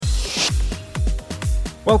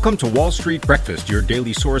Welcome to Wall Street Breakfast, your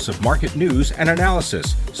daily source of market news and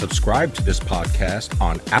analysis. Subscribe to this podcast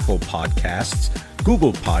on Apple Podcasts,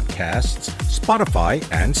 Google Podcasts, Spotify,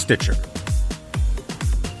 and Stitcher.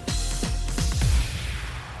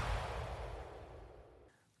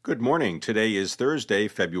 Good morning. Today is Thursday,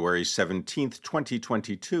 February 17th,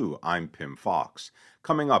 2022. I'm Pim Fox.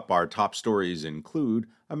 Coming up, our top stories include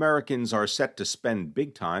Americans are set to spend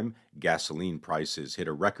big time, gasoline prices hit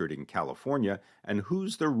a record in California, and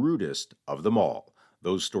who's the rudest of them all?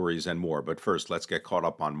 Those stories and more, but first let's get caught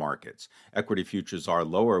up on markets. Equity futures are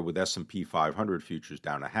lower with S&P 500 futures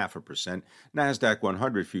down 0.5%. NASDAQ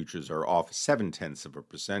 100 futures are off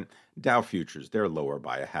 0.7%. Dow futures, they're lower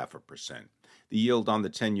by 0.5%. The yield on the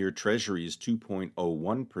 10-year Treasury is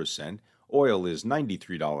 2.01%. Oil is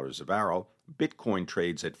 $93 a barrel. Bitcoin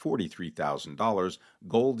trades at $43,000.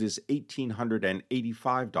 Gold is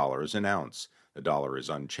 $1,885 an ounce. The dollar is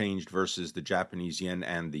unchanged versus the Japanese yen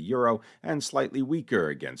and the euro, and slightly weaker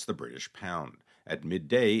against the British pound. At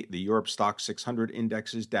midday, the Europe Stock 600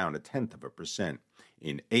 index is down 0.1%.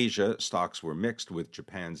 In Asia, stocks were mixed, with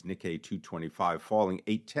Japan's Nikkei 225 falling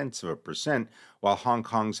 0.8%, while Hong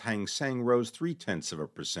Kong's Hang Seng rose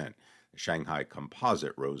 0.3%. The Shanghai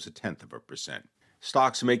Composite rose 0.1%.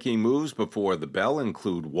 Stocks making moves before the bell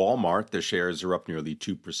include Walmart. The shares are up nearly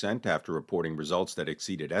 2% after reporting results that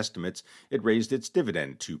exceeded estimates. It raised its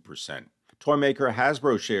dividend 2%. Toymaker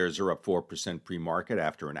Hasbro shares are up 4% pre-market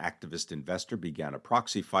after an activist investor began a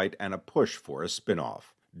proxy fight and a push for a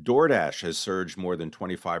spin-off. DoorDash has surged more than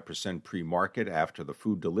 25% pre-market after the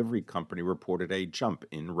food delivery company reported a jump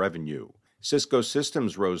in revenue. Cisco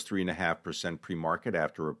Systems rose 3.5% pre-market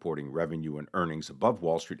after reporting revenue and earnings above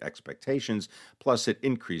Wall Street expectations, plus it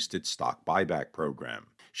increased its stock buyback program.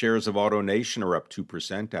 Shares of AutoNation are up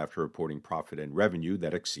 2% after reporting profit and revenue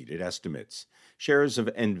that exceeded estimates. Shares of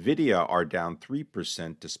NVIDIA are down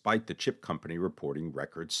 3% despite the chip company reporting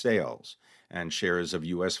record sales. And shares of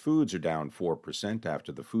U.S. Foods are down 4%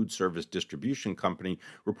 after the food service distribution company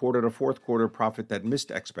reported a fourth quarter profit that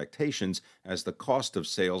missed expectations as the cost of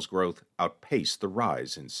sales growth outpaced the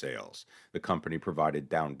rise in sales. The company provided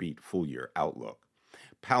downbeat full-year outlook.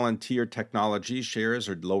 Palantir Technologies shares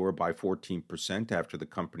are lower by 14% after the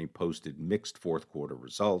company posted mixed fourth quarter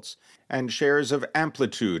results, and shares of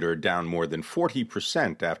Amplitude are down more than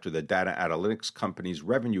 40% after the data analytics company's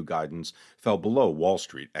revenue guidance fell below Wall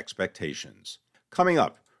Street expectations. Coming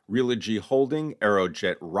up, Realogy Holding,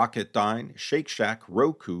 Aerojet Rocketdyne, Shake Shack,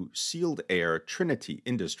 Roku, Sealed Air, Trinity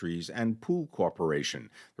Industries, and Pool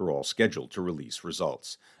Corporation. They're all scheduled to release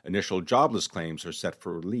results. Initial jobless claims are set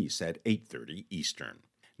for release at 8:30 Eastern.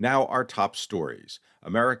 Now our top stories.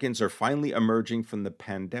 Americans are finally emerging from the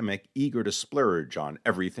pandemic, eager to splurge on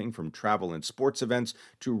everything from travel and sports events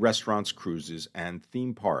to restaurants, cruises, and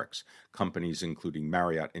theme parks. Companies including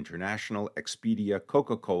Marriott International, Expedia,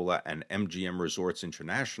 Coca-Cola, and MGM Resorts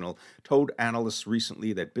International told analysts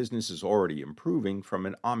recently that business is already improving from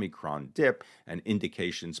an Omicron dip, and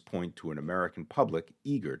indications point to an American public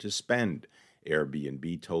eager to spend.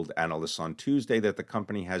 Airbnb told analysts on Tuesday that the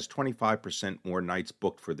company has 25% more nights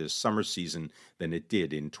booked for this summer season than it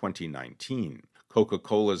did in 2019.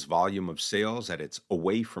 Coca-Cola's volume of sales at its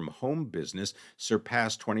away-from-home business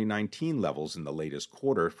surpassed 2019 levels in the latest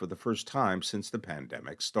quarter for the first time since the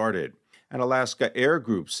pandemic started. And Alaska Air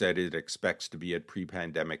Group said it expects to be at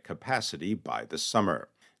pre-pandemic capacity by the summer.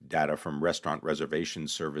 Data from restaurant reservation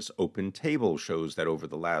service OpenTable shows that over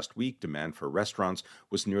the last week, demand for restaurants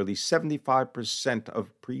was nearly 75%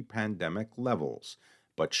 of pre-pandemic levels.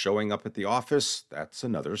 But showing up at the office, that's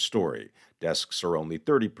another story. Desks are only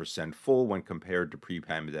 30% full when compared to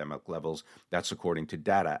pre-pandemic levels. That's according to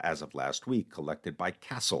data as of last week collected by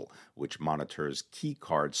Castle, which monitors key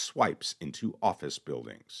card swipes into office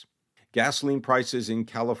buildings. Gasoline prices in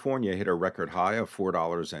California hit a record high of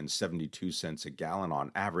 $4.72 a gallon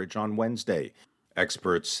on average on Wednesday.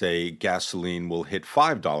 Experts say gasoline will hit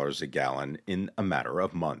 $5 a gallon in a matter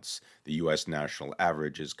of months. The U.S. national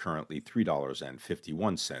average is currently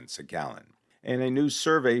 $3.51 a gallon. And a new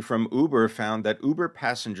survey from Uber found that Uber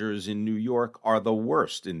passengers in New York are the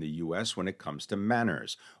worst in the U.S. when it comes to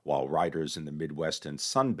manners, while riders in the Midwest and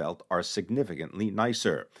Sun Belt are significantly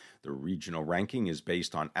nicer. The regional ranking is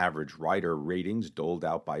based on average rider ratings doled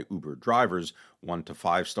out by Uber drivers, 1 to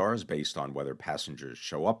 5 stars based on whether passengers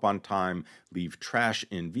show up on time, leave trash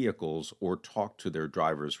in vehicles, or talk to their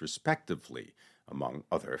drivers respectively, among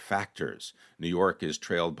other factors. New York is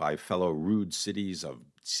trailed by fellow rude cities of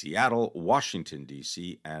Seattle, Washington,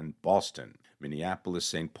 D.C., and Boston.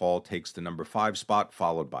 Minneapolis-St. Paul takes the number 5 spot,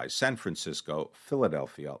 followed by San Francisco,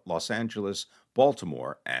 Philadelphia, Los Angeles,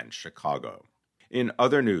 Baltimore, and Chicago. In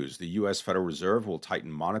other news, the U.S. Federal Reserve will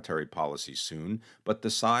tighten monetary policy soon, but the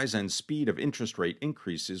size and speed of interest rate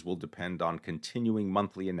increases will depend on continuing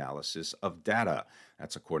monthly analysis of data.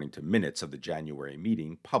 That's according to minutes of the January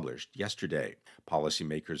meeting published yesterday.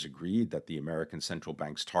 Policymakers agreed that the American Central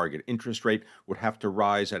Bank's target interest rate would have to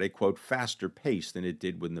rise at a, quote, faster pace than it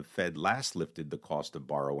did when the Fed last lifted the cost of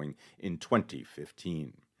borrowing in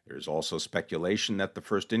 2015. There is also speculation that the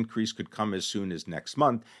first increase could come as soon as next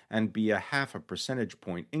month and be a 0.5 percentage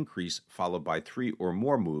point increase, followed by 3 or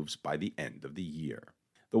more moves by the end of the year.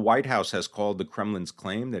 The White House has called the Kremlin's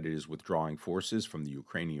claim that it is withdrawing forces from the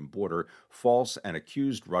Ukrainian border false and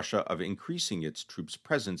accused Russia of increasing its troops'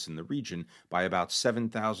 presence in the region by about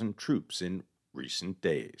 7,000 troops in recent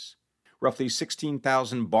days. Roughly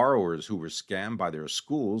 16,000 borrowers who were scammed by their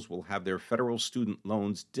schools will have their federal student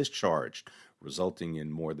loans discharged, resulting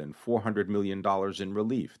in more than $400 million in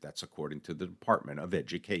relief. That's according to the Department of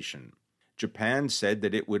Education. Japan said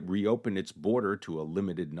that it would reopen its border to a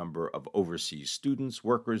limited number of overseas students,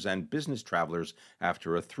 workers, and business travelers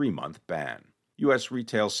after a 3-month ban. U.S.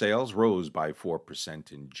 retail sales rose by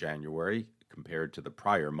 4% in January compared to the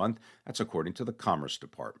prior month. That's according to the Commerce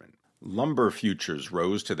Department. Lumber futures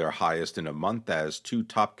rose to their highest in a month as 2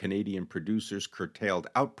 top Canadian producers curtailed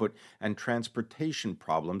output and transportation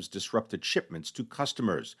problems disrupted shipments to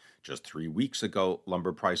customers. Just 3 weeks ago,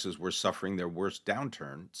 lumber prices were suffering their worst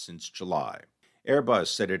downturn since July. Airbus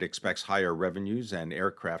said it expects higher revenues and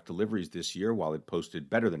aircraft deliveries this year while it posted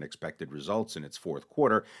better than expected results in its fourth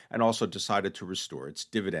quarter and also decided to restore its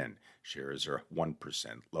dividend. Shares are 1%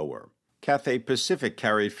 lower. Cathay Pacific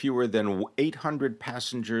carried fewer than 800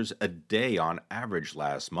 passengers a day on average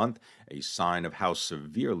last month, a sign of how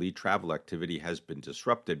severely travel activity has been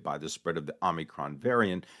disrupted by the spread of the Omicron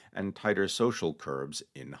variant and tighter social curbs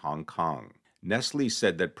in Hong Kong. Nestle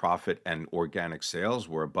said that profit and organic sales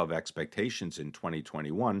were above expectations in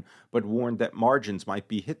 2021, but warned that margins might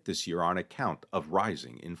be hit this year on account of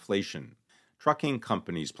rising inflation. Trucking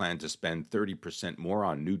companies plan to spend 30% more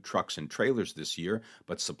on new trucks and trailers this year,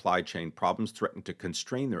 but supply chain problems threaten to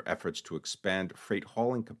constrain their efforts to expand freight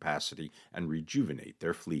hauling capacity and rejuvenate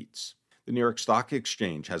their fleets. The New York Stock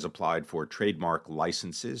Exchange has applied for trademark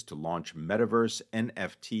licenses to launch metaverse,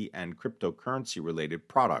 NFT, and cryptocurrency-related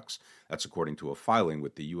products. That's according to a filing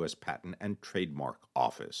with the U.S. Patent and Trademark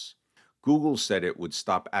Office. Google said it would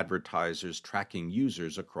stop advertisers tracking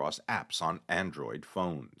users across apps on Android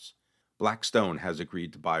phones. Blackstone has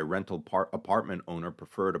agreed to buy rental apartment owner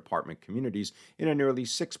Preferred Apartment Communities in a nearly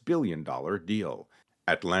 $6 billion deal.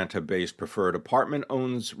 Atlanta-based Preferred Apartment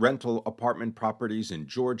owns rental apartment properties in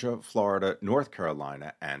Georgia, Florida, North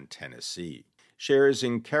Carolina, and Tennessee. Shares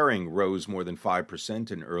in Kering rose more than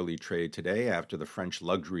 5% in early trade today after the French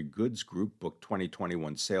luxury goods group booked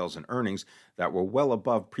 2021 sales and earnings that were well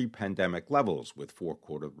above pre-pandemic levels, with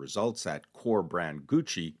fourth-quarter results at core brand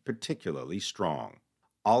Gucci particularly strong.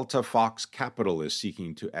 Alta Fox Capital is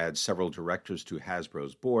seeking to add several directors to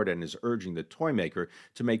Hasbro's board and is urging the toy maker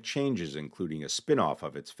to make changes, including a spin-off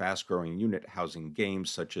of its fast-growing unit housing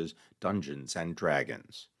games such as Dungeons and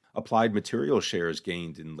Dragons. Applied Materials shares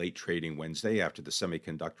gained in late trading Wednesday after the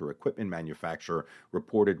semiconductor equipment manufacturer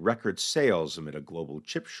reported record sales amid a global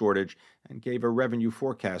chip shortage and gave a revenue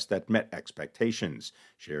forecast that met expectations.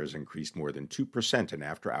 Shares increased more than 2% in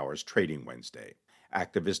after-hours trading Wednesday.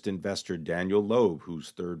 Activist investor Daniel Loeb,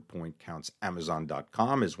 whose Third Point counts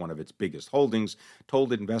Amazon.com as one of its biggest holdings,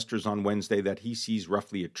 told investors on Wednesday that he sees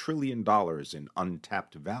roughly $1 trillion in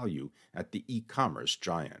untapped value at the e-commerce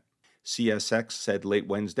giant. CSX said late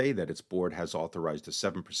Wednesday that its board has authorized a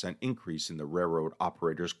 7% increase in the railroad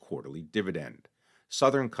operator's quarterly dividend.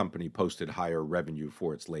 Southern Company posted higher revenue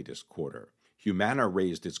for its latest quarter. Humana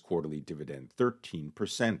raised its quarterly dividend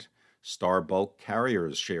 13%. Star Bulk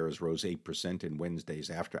Carriers shares rose 8% in Wednesday's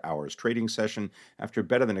after-hours trading session after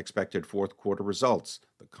better-than-expected fourth-quarter results.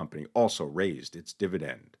 The company also raised its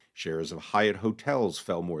dividend. Shares of Hyatt Hotels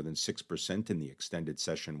fell more than 6% in the extended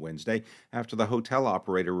session Wednesday after the hotel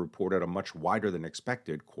operator reported a much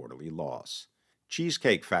wider-than-expected quarterly loss.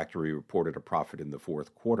 Cheesecake Factory reported a profit in the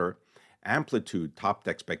fourth quarter. Amplitude topped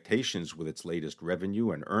expectations with its latest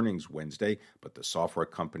revenue and earnings Wednesday, but the software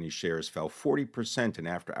company's shares fell 40% in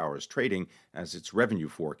after-hours trading as its revenue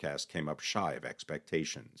forecast came up shy of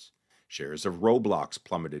expectations. Shares of Roblox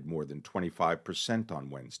plummeted more than 25%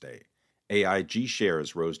 on Wednesday. AIG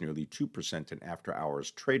shares rose nearly 2% in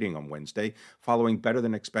after-hours trading on Wednesday, following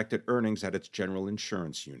better-than-expected earnings at its general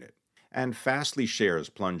insurance unit. And Fastly shares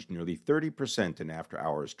plunged nearly 30% in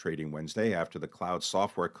after-hours trading Wednesday after the cloud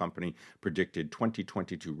software company predicted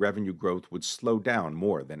 2022 revenue growth would slow down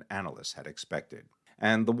more than analysts had expected.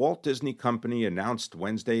 And the Walt Disney Company announced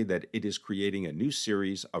Wednesday that it is creating a new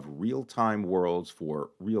series of real-time worlds for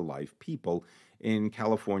real-life people in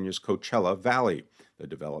California's Coachella Valley. The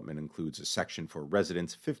development includes a section for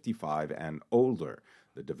residents 55 and older.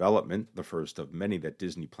 The development, the first of many that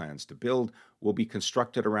Disney plans to build, will be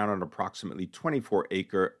constructed around an approximately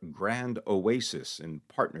 24-acre Grand Oasis in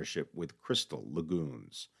partnership with Crystal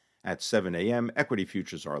Lagoons. At 7 a.m., equity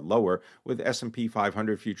futures are lower, with S&P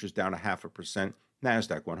 500 futures down 0.5%,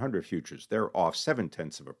 NASDAQ 100 futures, they're off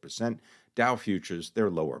 0.7%, Dow futures, they're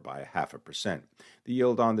lower by 0.5%. The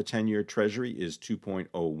yield on the 10-year Treasury is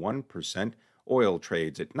 2.01%. Oil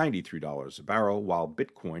trades at $93 a barrel, while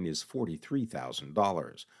Bitcoin is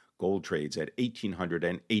 $43,000. Gold trades at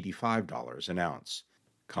 $1,885 an ounce.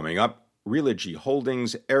 Coming up, Realogy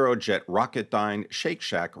Holdings, Aerojet Rocketdyne, Shake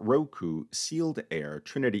Shack, Roku, Sealed Air,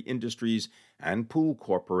 Trinity Industries, and Pool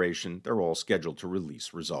Corporation, they're all scheduled to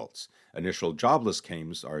release results. Initial jobless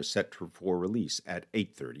claims are set for release at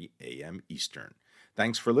 8:30 a.m. Eastern.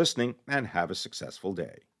 Thanks for listening, and have a successful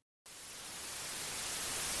day.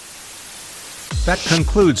 That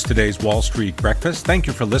concludes today's Wall Street Breakfast. Thank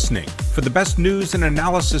you for listening. For the best news and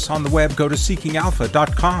analysis on the web, go to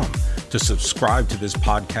seekingalpha.com. To subscribe to this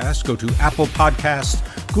podcast, go to Apple Podcasts,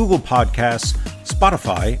 Google Podcasts,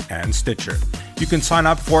 Spotify, and Stitcher. You can sign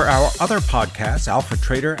up for our other podcasts, Alpha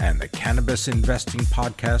Trader and the Cannabis Investing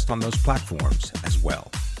Podcast, on those platforms as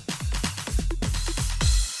well.